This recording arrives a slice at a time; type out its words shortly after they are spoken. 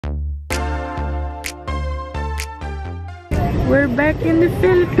We're back in the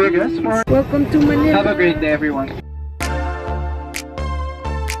Philippines. Welcome to Manila. Have a great day, everyone.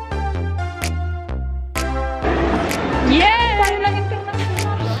 Yeah!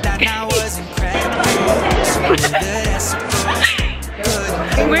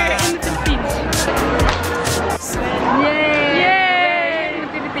 We're in the Philippines. Yay! Yay! In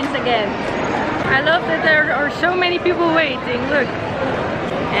the Philippines again. I love that there are so many people waiting. Look.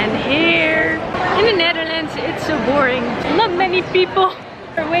 And here in the Netherlands, it's so boring. Not many people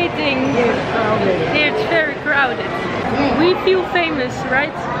are waiting. Here it's very crowded. We feel famous,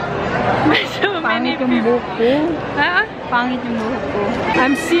 right? So many people. Huh?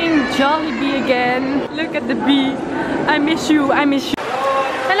 I'm seeing Jollibee again. Look at the bee. I miss you. I miss you.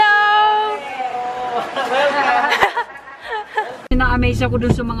 Hello! Na-amaze ako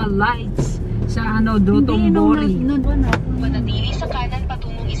dun sa mga lights sa ano, Dotongbori. Manatili sa kanan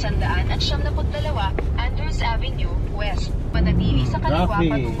patungong 172 Andrews Avenue West. Manatili sa kaliwa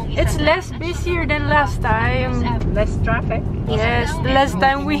patungong 172. It's less busier than last time. Less traffic. Yes, the last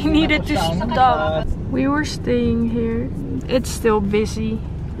time we needed to stop. We were staying here. It's still busy.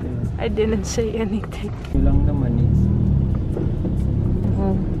 I didn't say anything. Lang naman eh.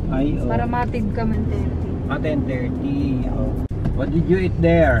 Para matid ka man 10:30. Oh. What did you eat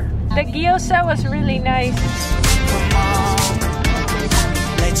there? The gyoza was really nice.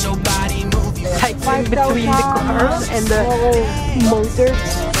 Like between the cars and the motor.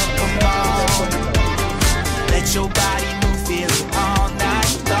 Let your body move, feel it all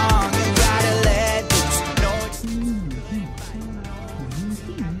night long. You gotta let loose.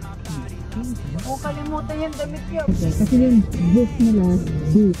 O kalimutan yung damit yun. Kasi yung book nila,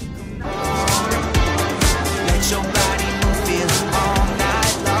 book. Let your body move, feel it all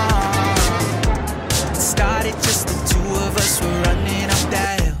night long. It started just the two of us, were running up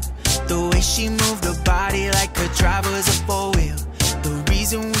that hill. The way she moved her body like her driver's a four-wheel. The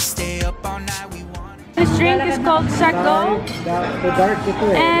reason we stay up all night, we want. This drink is called Sako,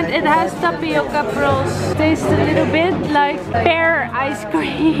 and it has tapioca pearls. Tastes a little bit like pear ice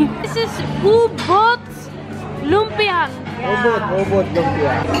cream. This is ubot lumpiang. Ubot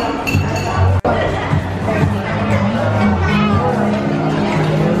lumpia.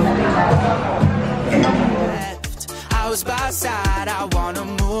 I was by side, I wanna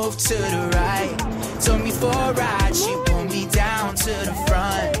move to the right. Took me for a ride, she pulled me down to the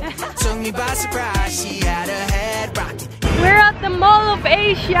front. Took me by surprise, she had her head rocking. We're at the Mall of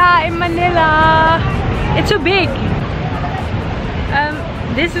Asia in Manila. It's so big.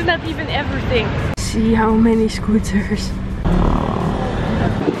 This is not even everything. See how many scooters.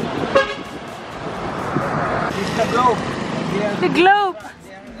 It's the globe. The globe.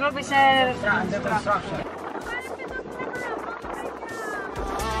 Globe is under construction.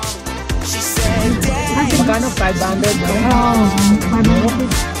 She said, Dad, Magkano? 500?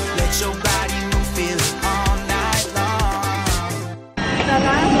 let your body move, feel it all night long.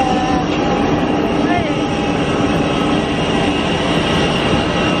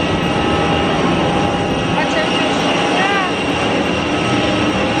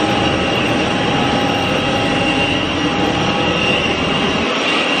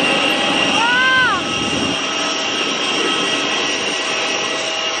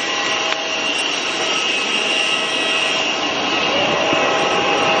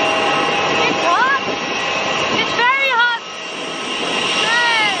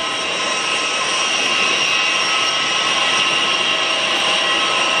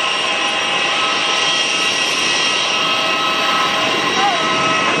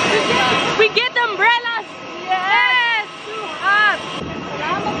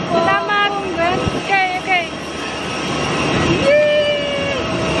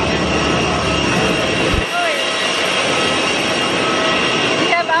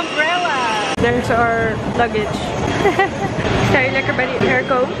 There's our luggage. Sta je lekker bij die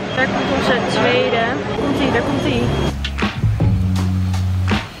airco? Daar komt onze tweede. Komt-ie, daar komt-ie.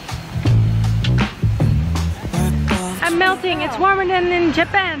 I'm melting. It's warmer than in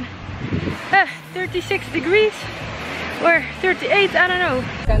Japan. 36 degrees. Or 38, I don't know.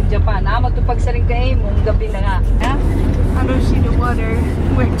 Kang Japan, magtupagsaring kayo mong gabi na nga. I don't see the water.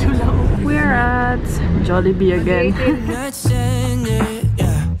 We're too low. We're at Jollibee again.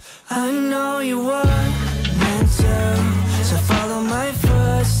 I know you want me to, so follow my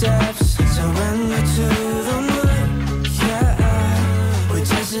footsteps, surrender to the moon. Yeah, we're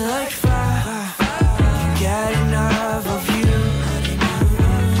dancing like fire. You get enough of you.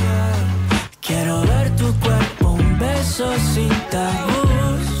 Quiero ver tu cuerpo, un beso sin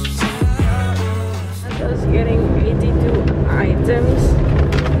tabús. I was getting 82 items,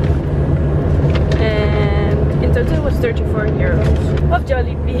 and in total it was 34 euros of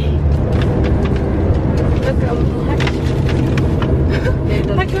Jollibee. Look how much.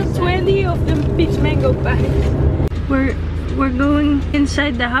 Like 20 of them peach mango pie. We're going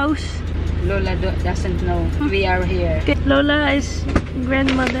inside the house. Lola doesn't know we are here. Lola is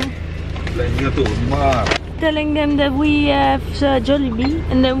grandmother. Telling them that we have Jollibee,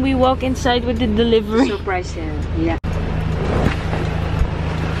 and then we walk inside with the delivery. Surprise her. Yeah.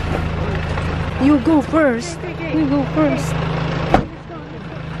 You go first. You go first.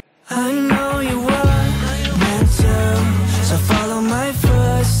 I know you want meant to, so follow my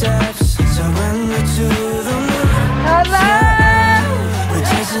footsteps. Surrender to the moon. Hello! We're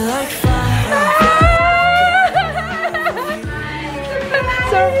chasing like fire.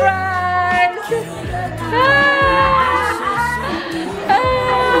 Surprise!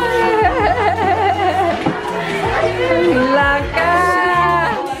 Laka!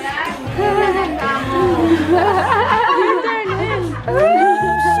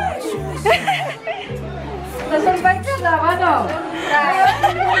 Nasurvive ka daw, ano?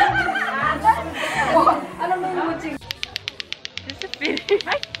 Ano mo yung mutsing?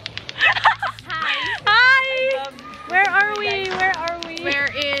 Hi! Where are we? Where are we?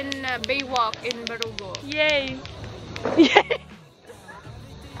 We're in Baywalk in Barugo. Yay! Yay!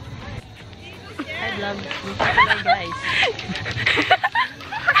 I love you guys.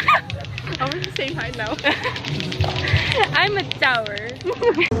 I was saying hi now. I'm a tower.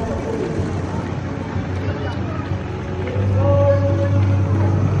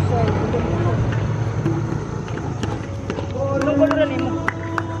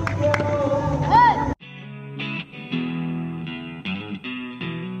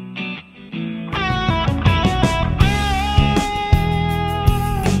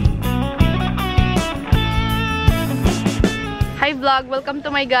 Hi vlog, welcome to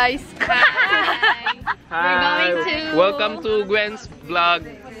my guys. Hi. Welcome to Gwen's vlog.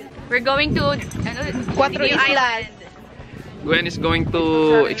 We're going to Quatro Islands. Gwen is going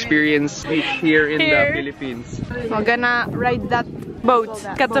to experience beach here in the Philippines. We're gonna ride that Boat.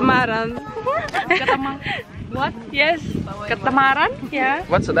 Catamaran. what? Yes. Catamaran? Yeah.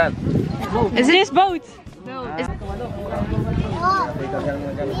 What's that? Is this boat?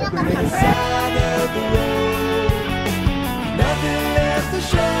 Nothing left to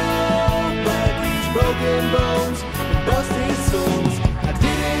show but these broken bones and busted souls. I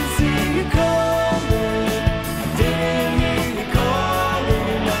didn't see you coming, I didn't hear you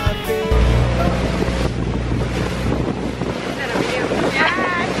calling my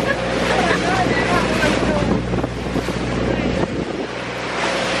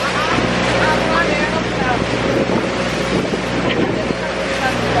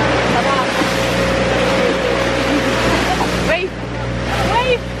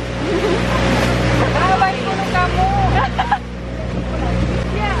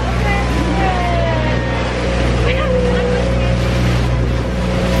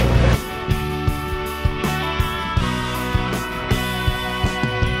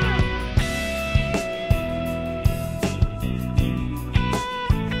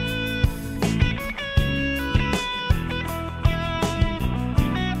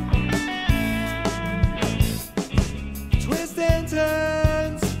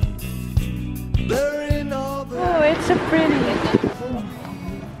Oh, it's so pretty.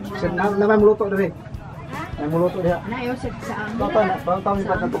 Naman muluto diri. Naman muluto diha. Nayo sa saan? Bago taon ni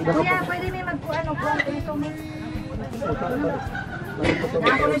patang tugda. Kuya, pwede may magkuhan o kuhan dito mo.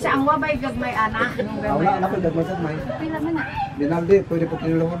 Ako rin sa angwa ba'y gagmay anak? Wala na ko dagmay sa may. Pila man na. Dinaldi pwede po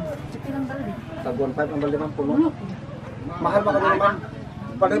kinulungan. Pilang balde. Taguan 5 ang balde man puno. Mahal ba ka diri ma'am?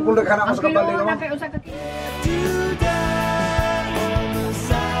 Pagay pulog kana ko sa Ang balde kilo na naman. kayo sa kati. to die on the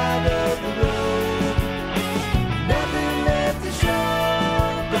side of the road. Nothing left to show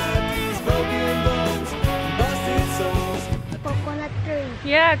but these broken bones and busted souls. Coconut tree.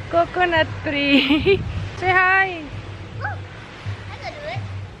 Yeah, coconut tree. Say hi.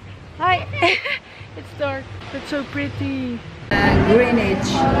 Hi. It's dark. It's so pretty. Greenwich.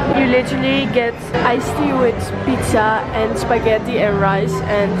 You literally get iced tea with pizza and spaghetti and rice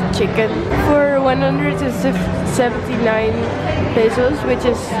and chicken for 179 pesos, which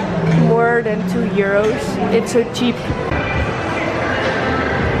is more than 2 euros. It's so cheap.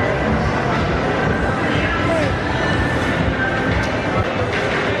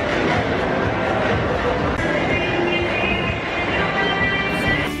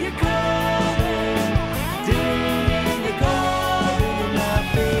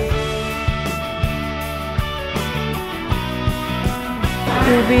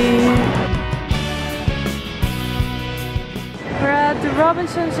 We're at the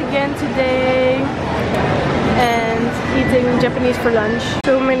Robinsons again today. and eating Japanese for lunch.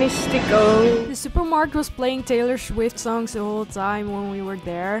 So many sticko. The supermarket was playing Taylor Swift songs the whole time when we were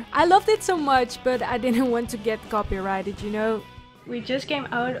there. I loved it so much, but I didn't want to get copyrighted, you know. We just came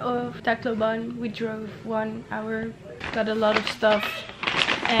out of Tacloban. We drove 1 hour, got a lot of stuff,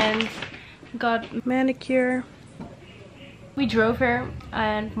 and got manicure. We drove here,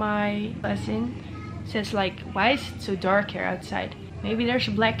 and my cousin says like, why is it so dark here outside? Maybe there's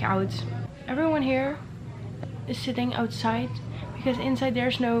a blackout. Everyone here is sitting outside because inside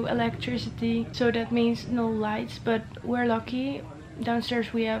there's no electricity, so that means no lights, but we're lucky.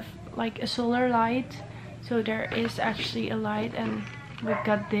 Downstairs we have like a solar light, so there is actually a light, and we've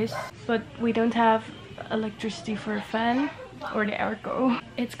got this, but we don't have electricity for a fan or the airco.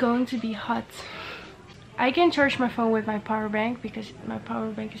 It's going to be hot. I can charge my phone with my power bank because my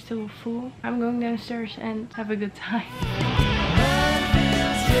power bank is still full. I'm going downstairs and have a good time.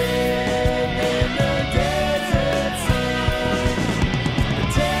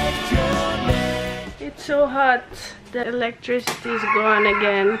 It's so hot. The electricity is gone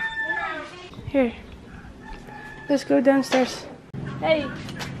again. Here. Let's go downstairs. Hey.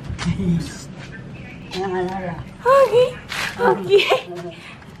 Okay. Okay.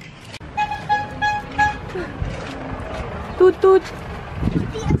 Toot toot.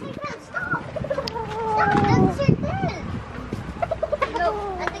 Stop! That's your dad! Look,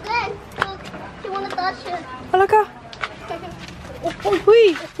 at the glass. Look, she wanna touch it. Hala ka.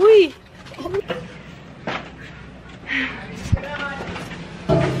 Uy! Uy!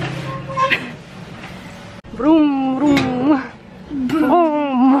 Vroom, vroom.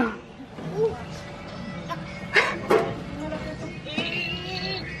 Vroom.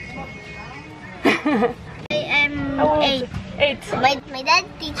 I am 8. My dad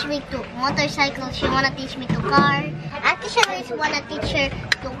teach me to motorcycle. She wanna teach me to car. Ate Sharice wanna teach her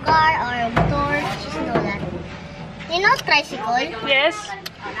to car or motor. She's know that. You know tricycle? Yes.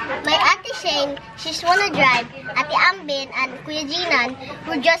 My Ate Shane, she's wanna drive. Ate Ambin and Kuya Jinan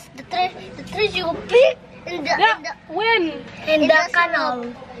who just the tricycle in the canal.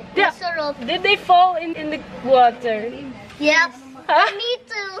 Yeah. Syrup. Did they fall in the water? Yes. Huh? Me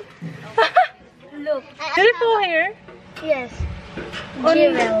too. Look. Did it fall here? Yes. On-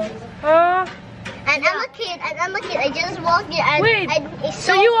 Jewel. And I'm a kid. I just walked there. And wait, it's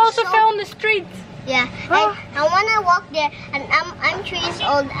so you also fell on the street? Yeah. Huh? I wanna walk there, and I'm 3 years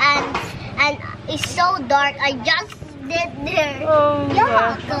old, and it's so dark. I just did there. Oh,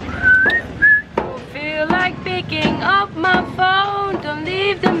 yeah. Feel like picking up my phone. Don't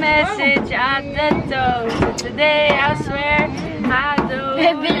leave the message at the tone. Today I swear I do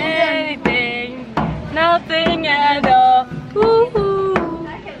anything, nothing at all. Ooh, ooh,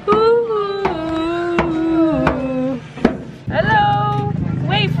 ooh. Hello.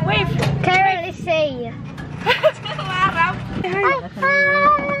 Wave, wave. Carol is saying.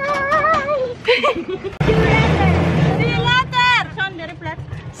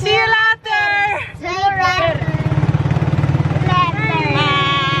 See you later.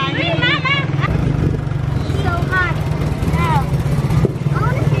 So hot. I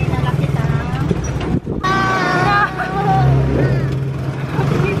wanna see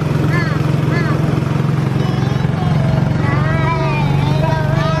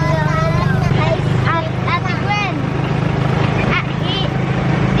Ate Gwen.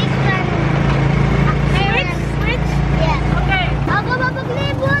 This one. Switch. Yeah. Okay. Ako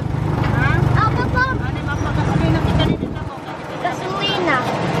mapaglibot. Ako po. Gasolina.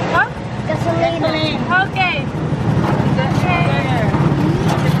 Huh? Gasolina. Okay.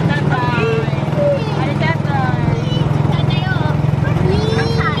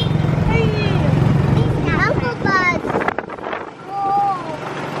 Uncle Buds.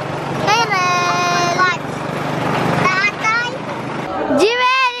 Tatay.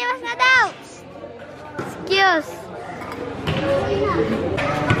 Jimmy, iwas na daw. Excuse.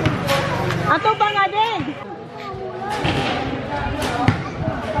 Ato ba nga din?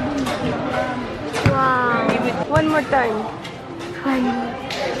 Wow. One more time.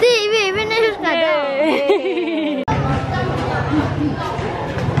 TV, finish ka daw.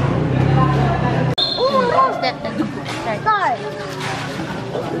 Start.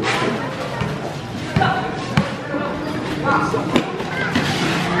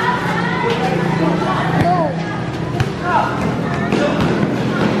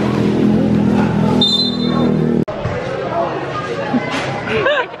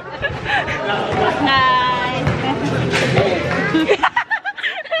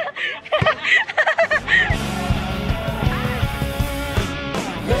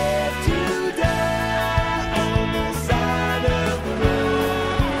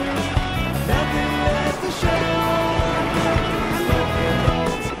 Nothing left to show.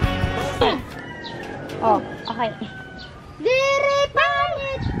 Oh, okay. Very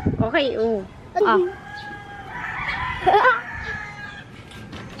pangit! Okay, oh.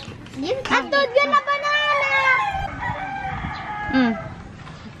 Atod ka na banana!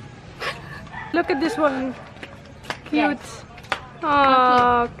 Look at this one. Cute.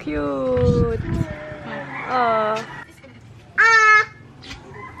 Oh, cute. Oh.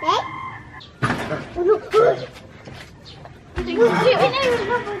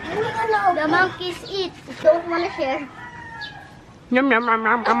 The monkeys eat. Don't wanna share. Yum yum yum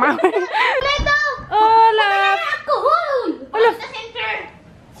yum yum. Tomato! Olaf! Alcohol! Olaf! The center!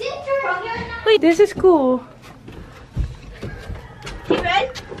 Center! Wait, this is cool.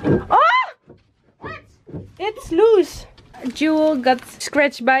 Oh! What? It's loose. Jewel got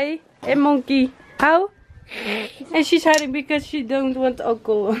scratched by a monkey. How? And she's hiding because she don't want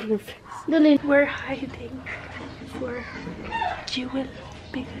alcohol on her face. We're hiding for Jewel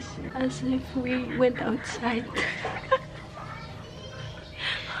because as if we went outside.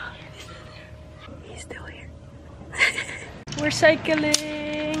 He's still here. We're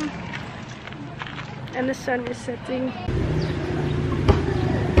cycling and the sun is setting.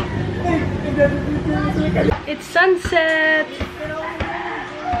 It's sunset.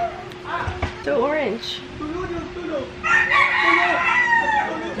 So orange.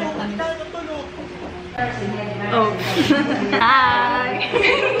 Oh. Hi.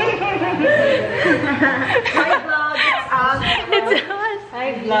 Hi vlog, it's us. It's us.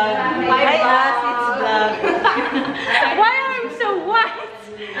 Hi vlog. Hi us, it's vlog. Why are you so white?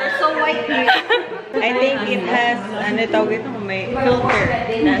 You're so white here. I think it has, ano tawag ito, may filter.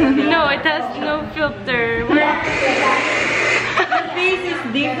 No, it has no filter. The face is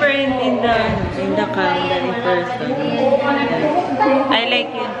different in the cam than in person. I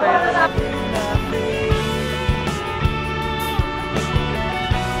like you in person.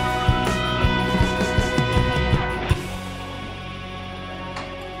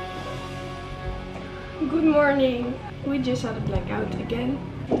 Good morning. We just had a blackout again.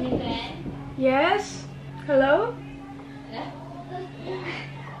 Yes? Hello?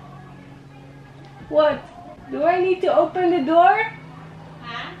 What? Do I need to open the door?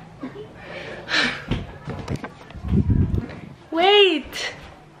 Wait!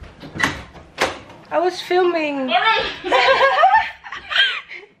 I was filming.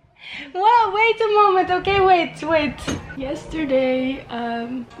 Well, wait a moment, okay? Wait. Yesterday,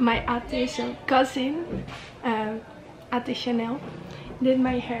 my ate, so cousin, Ate Chanel, did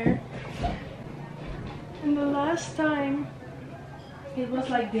my hair. And the last time, it was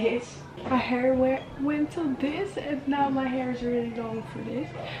like this. My hair went to this, and now my hair is really long for this.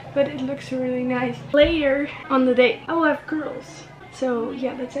 But it looks really nice. Later on the day, I will have curls. So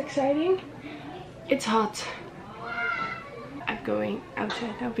yeah, that's exciting. It's hot. I'm going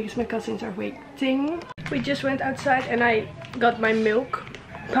outside now because my cousins are waiting. We just went outside and I got my milk,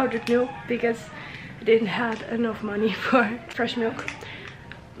 powdered milk, because I didn't have enough money for fresh milk.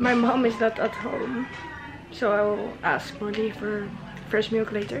 My mom is not at home, so I will ask money for fresh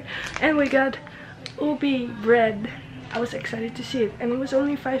milk later. And we got ubi bread. I was excited to see it, and it was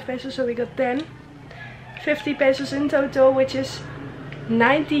only 5 pesos, so we got 10. 50 pesos in total, which is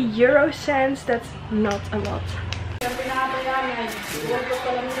 90 euro cents. That's not a lot.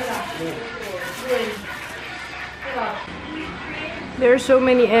 There are so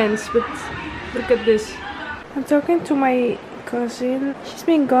many ants, but look at this. I'm talking to my cousin. She's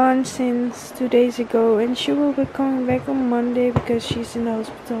been gone since 2 days ago, and she will be coming back on Monday because she's in the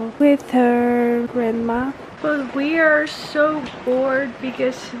hospital with her grandma. But we are so bored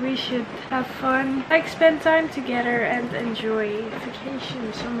because we should have fun, like spend time together and enjoy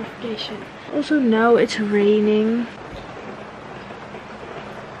vacation, summer vacation. Also now it's raining.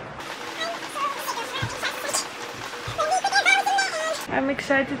 I'm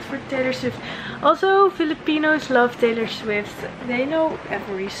excited for Taylor Swift. Also, Filipinos love Taylor Swift. They know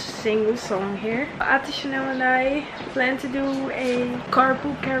every single song here. Ate Chanel and I plan to do a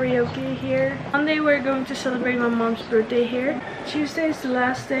carpool karaoke here. Monday we're going to celebrate my mom's birthday here. Tuesday is the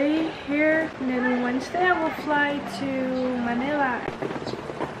last day here. And then on Wednesday I will fly to Manila.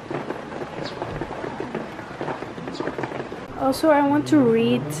 Also, I want to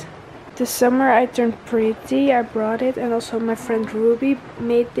read The Summer I Turned Pretty. I brought it, and also my friend Ruby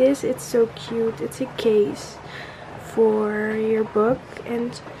made this. It's so cute. It's a case for your book,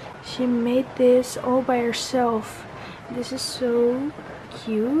 and she made this all by herself. This is so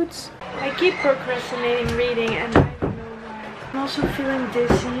cute. I keep procrastinating reading, and I don't know why. I'm also feeling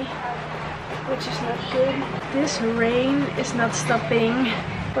dizzy, which is not good. This rain is not stopping,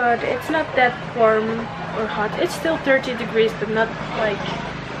 but it's not that warm or hot. It's still 30 degrees, but not like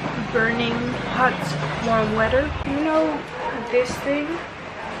burning hot warm weather. You know this thing?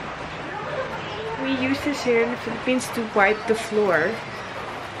 We use this here in the Philippines to wipe the floor.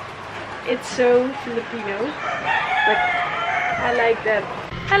 It's so Filipino, but I like that.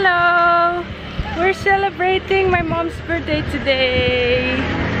 Hello! We're celebrating my mom's birthday today.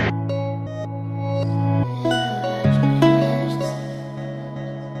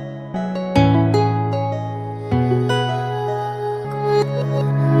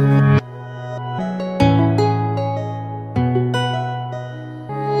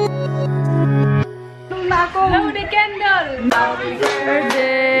 Blow the candle! Happy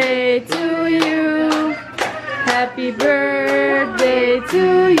birthday to you. Happy birthday to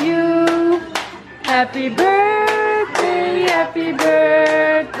you. Happy birthday, happy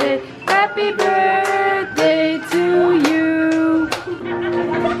birthday, happy birthday to you.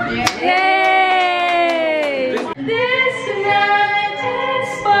 Yay! This night is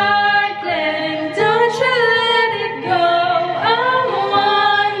sparkling, don't you let it go. I'm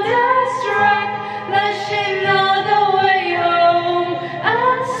wonderstruck, blushing all the way home.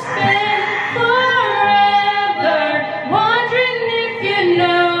 I'll spend forever wondering if you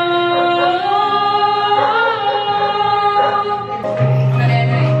know.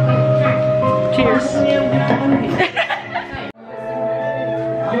 Cheers.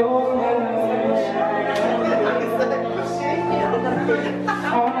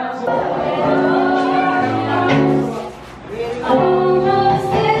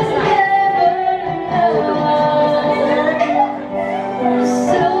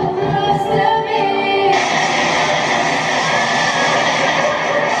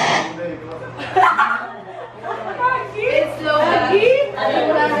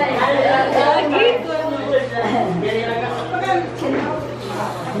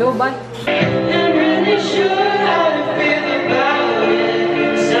 Lola. I'm really sure how to feel about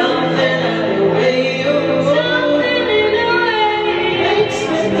it. Something in the way you move. Something in the way makes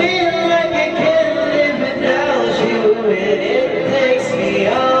me feel like I can't live without you. It takes me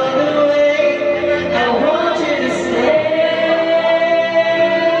all the way. I want you to stay.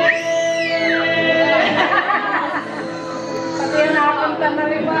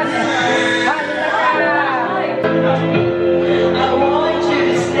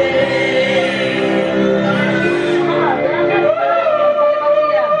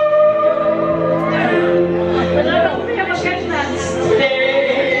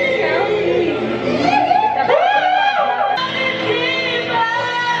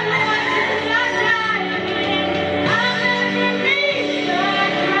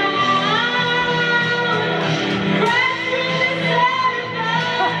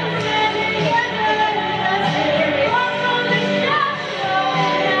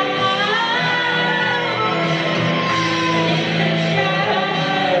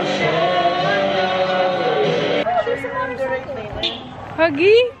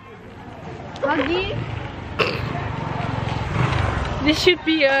 Huggy? Huggy? This should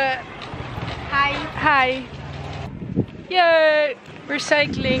be a hi. Hi. Yay! We're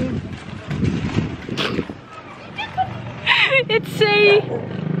cycling.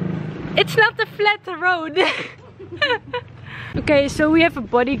 It's not a flat road. Okay, so we have a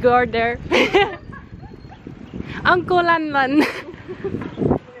bodyguard there. Uncle Lanlan.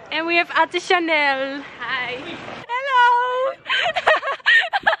 And we have Ate Chanel. Hi. Hello!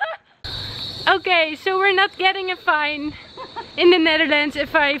 Okay, so we're not getting a fine in the Netherlands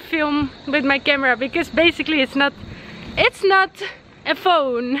if I film with my camera, because basically it's not a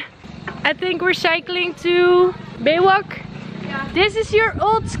phone. I think we're cycling to Baywalk. Yeah. This is your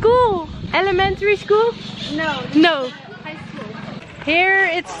old school? Elementary school? No. No. High school. Here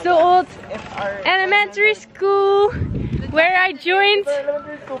it's the old elementary school where I joined.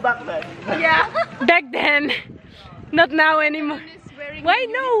 Elementary school back then. Yeah. Back then. Not now anymore. Why?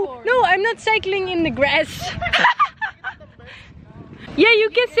 No, no, I'm not cycling in the grass. Yeah, you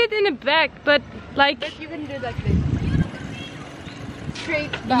can sit in the back, but like. But you can do like this.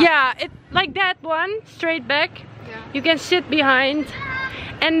 Straight back. Yeah, it like that one, straight back. Yeah. You can sit behind,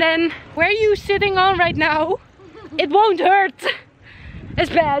 and then where are you sitting on right now? It won't hurt as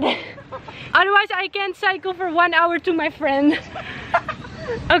bad. Otherwise, I can't cycle for 1 hour to my friend.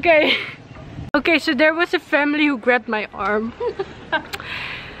 Okay. Okay, so there was a family who grabbed my arm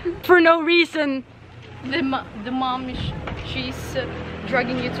for no reason. The mom, she's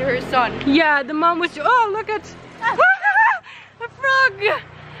dragging you to her son. Yeah, the mom was. Oh, look at a frog,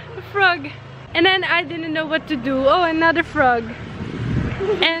 a frog. And then I didn't know what to do. Oh, another frog.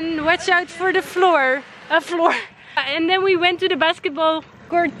 And watch out for the floor, a floor. And then we went to the basketball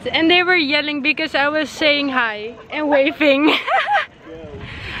court, and they were yelling because I was saying hi and waving.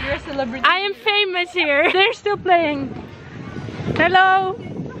 You're a celebrity. I am famous here. They're still playing. Hello.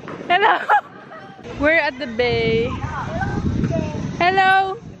 Hello. We're at the bay.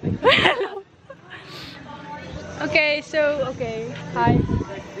 Hello. Hello. Okay, hi.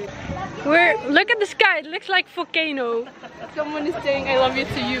 Look at the sky. It looks like volcano. Someone is saying I love you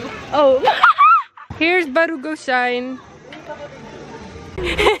to you. Oh. Here's Barugo sign.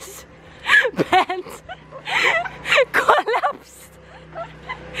 His pants collapsed.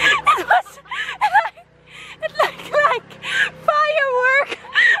 It looked like firework.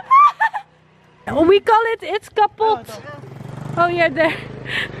 We call it's kapot. Oh yeah, there.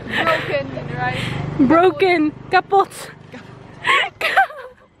 Broken, right? Broken, kapot.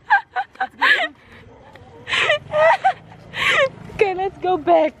 Okay, let's go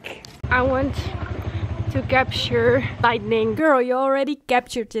back. I want to capture lightning. Girl, you already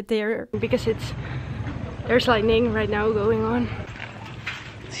captured it there because there's lightning right now going on.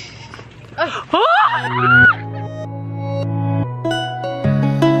 Oh.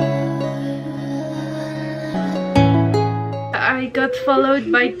 I got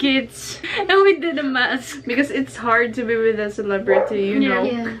followed by kids and we did a mask Because it's hard to be with a celebrity, you know.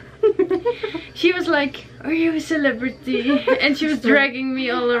 Yeah. She was like, "Are you a celebrity?" And she was dragging me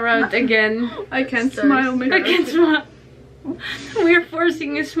all around again. I can't smile. I can't smile. We're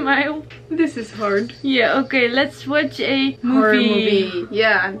forcing a smile. This is hard. Yeah, okay, let's watch a Horror movie. movie.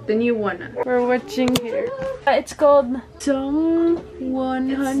 Yeah, the new one. We're watching here. It's called Some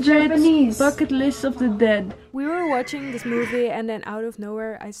 100 Bucket List of the Dead. We were watching this movie and then out of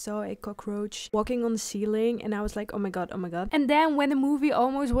nowhere I saw a cockroach walking on the ceiling and I was like, oh my god, oh my god. And then when the movie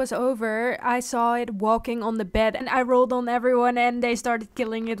almost was over, I saw it walking on the bed and I rolled on everyone and they started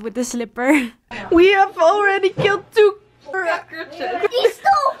killing it with the slipper. We have already killed 2 cockroaches. These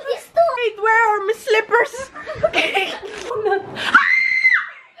two! Wait, where are my slippers? Okay.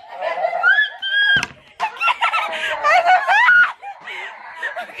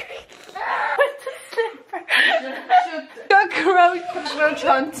 Cockroach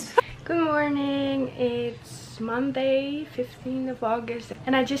hunt. Good morning. It's Monday, 15th of August,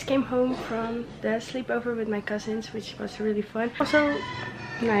 and I just came home from the sleepover with my cousins, which was really fun. Also,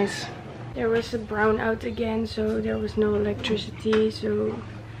 nice. There was a brownout again, so there was no electricity, so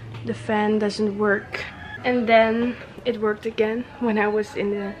the fan doesn't work. And then it worked again when I was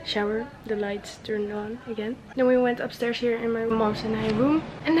in the shower. The lights turned on again. Then we went upstairs here in my mom's and I room,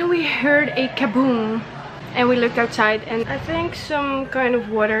 and then we heard a kaboom. And we looked outside and I think some kind of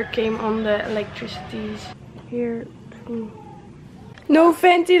water came on the electricities here. No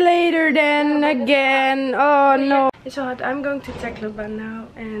ventilator then again. Oh no. It's so hot. I'm going to Tacloban now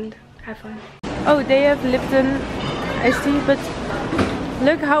and have fun. Oh, they have Lipton iced tea, but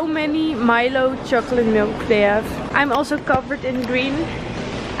look how many Milo chocolate milk they have. I'm also covered in green.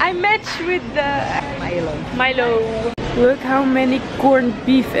 I match with the Milo. Look how many corned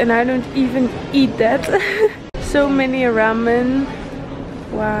beef and I don't even eat that. So many ramen.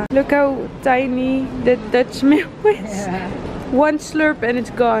 Wow. Look how tiny the Dutch milk is. Yeah. One slurp and it's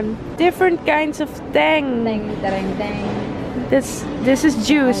gone. Different kinds of tang. This is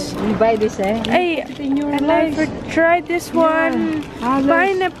juice. You buy this, eh? Hey, I never tried this one.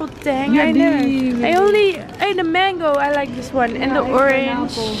 Pineapple tang. I never. I only ate the mango. I like this one and the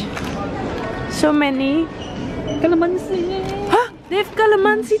orange. So many. Calamansi. Huh? They have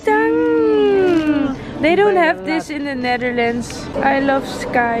calamansi tang. They don't have this in the Netherlands. I love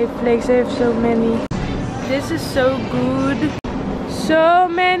sky flakes. They have so many. This is so good. So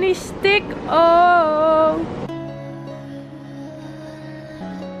many stick. Oh.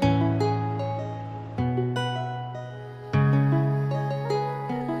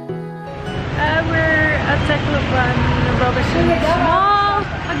 We're at Tacloban, Robinson's Mall,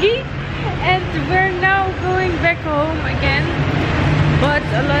 Hiii, and we're now going back home again. Bought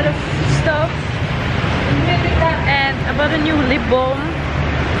a lot of stuff, and I bought a new lip balm,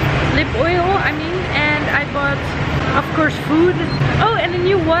 lip oil, I mean, and I bought, of course, food. Oh, and a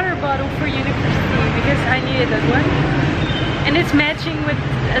new water bottle for university because I needed that one, and it's matching with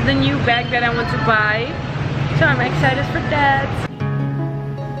the new bag that I want to buy, so I'm excited for that.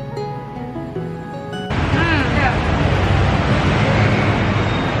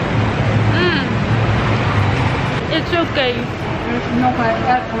 It's okay.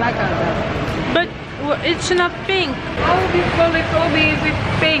 But it's not pink. Ubi, call it ubi with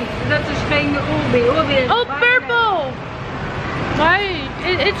pink. That is pink ubi. Ubi. Oh, purple! Why?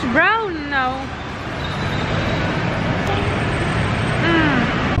 It's brown now.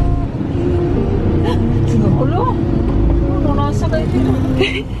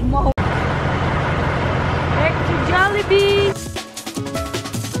 Back to Jollibee.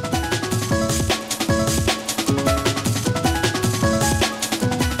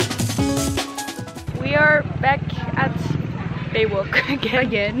 jaywalk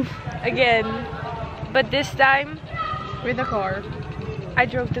again. But this time With a car. I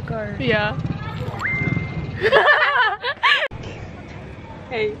drove the car. Yeah.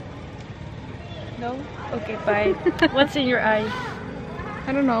 Hey. No? Okay, fine. What's in your eye?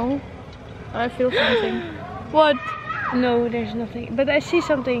 I don't know. I feel something. What? No, there's nothing. But I see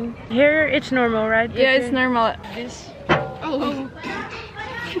something. Here it's normal, right? Yeah, it's normal. This. Oh.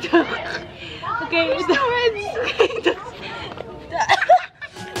 Okay, let's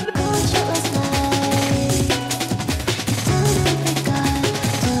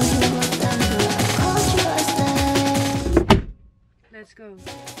go.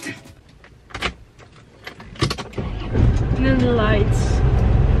 And then the lights.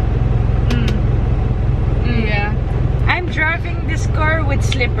 Yeah. I'm driving this car with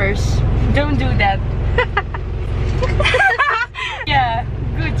slippers. Don't do that. Yeah,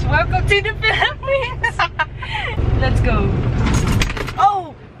 good. Welcome to the Philippines. Let's go.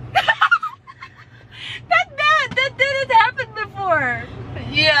 Oh! That didn't happen before.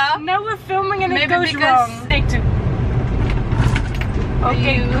 Yeah. Now we're filming and Maybe it goes because wrong. Take two.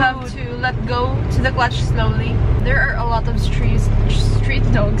 Okay, You have to let go to the clutch slowly. There are a lot of street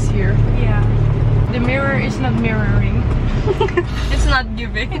dogs here. Yeah. The mirror is not mirroring. It's not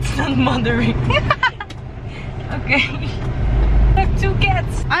giving. It's not mothering. Okay. I have two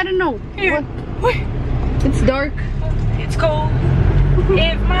cats. I don't know. Here. What? It's dark. It's cold.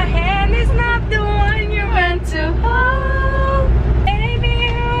 If my hand is not the one you're meant to hold, maybe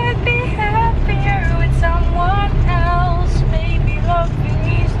you would be happier with someone else. Maybe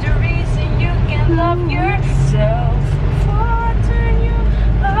loving is the reason you can love yourself. Before I turn your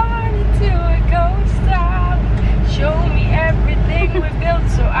heart into a ghost town, show me everything we built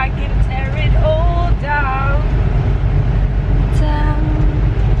so I can tear it all down. Down,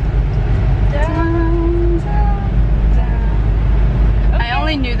 down, down, down. I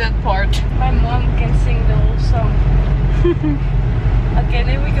only knew that part. My mom can sing the whole song. Okay,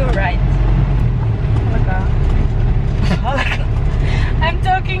 then we go right. Halaka. I'm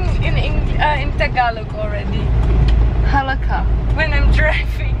talking in Tagalog already. Halaka. When I'm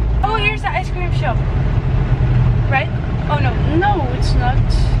driving. Oh, here's the ice cream shop. Right? Oh no. No, it's not.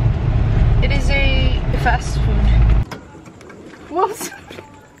 It is a fast food. Whoops.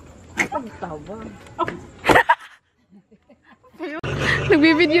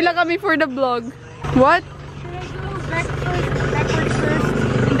 Nagbibideo lang kami for the vlog. What? Should I go backwards first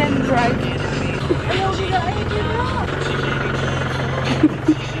and then drive?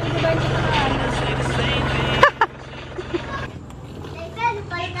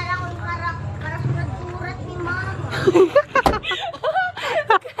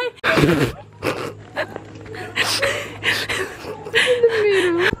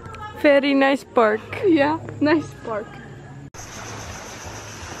 Very nice park. Yeah, nice park.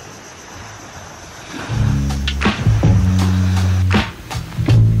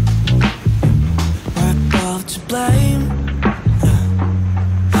 We're both to blame.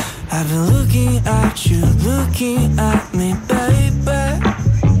 I've been looking at you, looking at me, baby.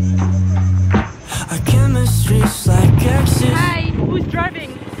 Our chemistry's like exes. Hi, who's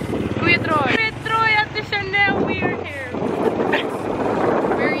driving? Kuya Troy. Kuya Troy at the Chanel, we are here.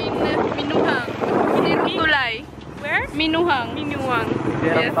 We're in Minuhang. Sirong Tulay. Where? Minuhang. Minuang.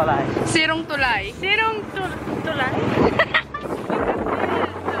 Yes. Sirong Tulay. Sirong Tulay?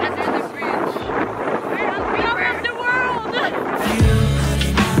 Under the bridge. We're on top of the world!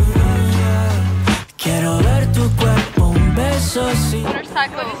 Quiero ver tu cuerpo, un beso sin.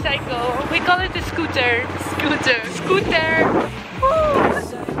 Motorcycle. Motorcycle. We call it a scooter. Scooter. Scooter! Woo!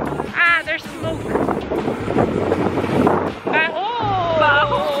 Ah, there's smoke.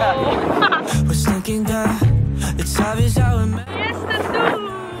 Baho! Was thinking that it's obvious how we met. Fiesta too!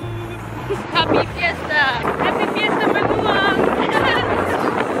 Happy Fiesta. Happy Fiesta Manuang!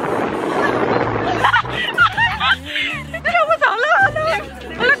 Ano ba sa hala?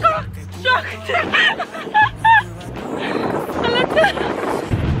 Hala ko! Shocked! Hala ka!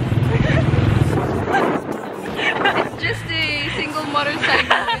 It's just a single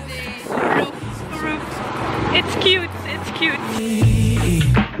motorcycle with a roof. It's cute, it's cute.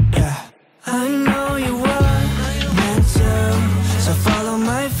 Yeah, I know you were meant to, so follow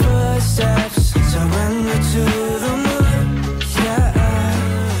my footsteps. Surrender to the moon. Yeah,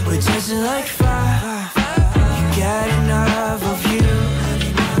 we're dancing like fire. You get enough of you.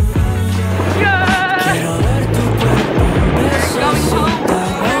 Quiero ver tu cuerpo, un beso sin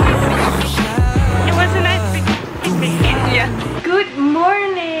tabú. It was a nice picnic. Yeah. Good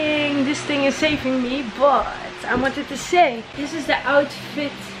morning! This thing is saving me, but I wanted to say this is the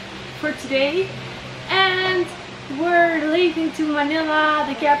outfit for today, and we're leaving to Manila,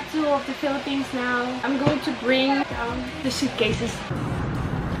 the capital of the Philippines now. I'm going to bring down the suitcases.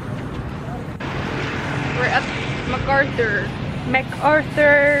 We're at MacArthur.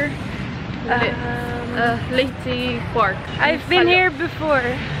 Leyte Park. I've been here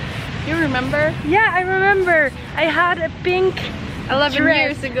before. You remember? Yeah, I remember. I had a pink 11 dress.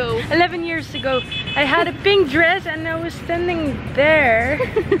 years ago. 11 years ago. I had a pink dress and I was standing there,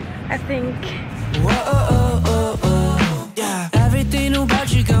 I think. Whoa, yeah. Everything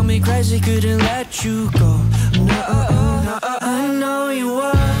about you got me crazy, couldn't let you go. No, I know you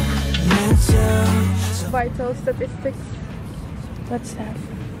are meant to. Vital statistics. What's that?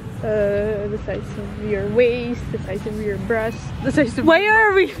 The size of your waist, the size of your breast, the size of Why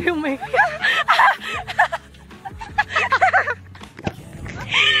are we filming?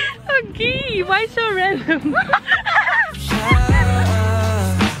 Okay, why so random?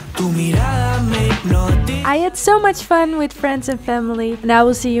 I had so much fun with friends and family, and I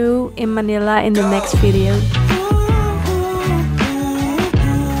will see you in Manila in the next video.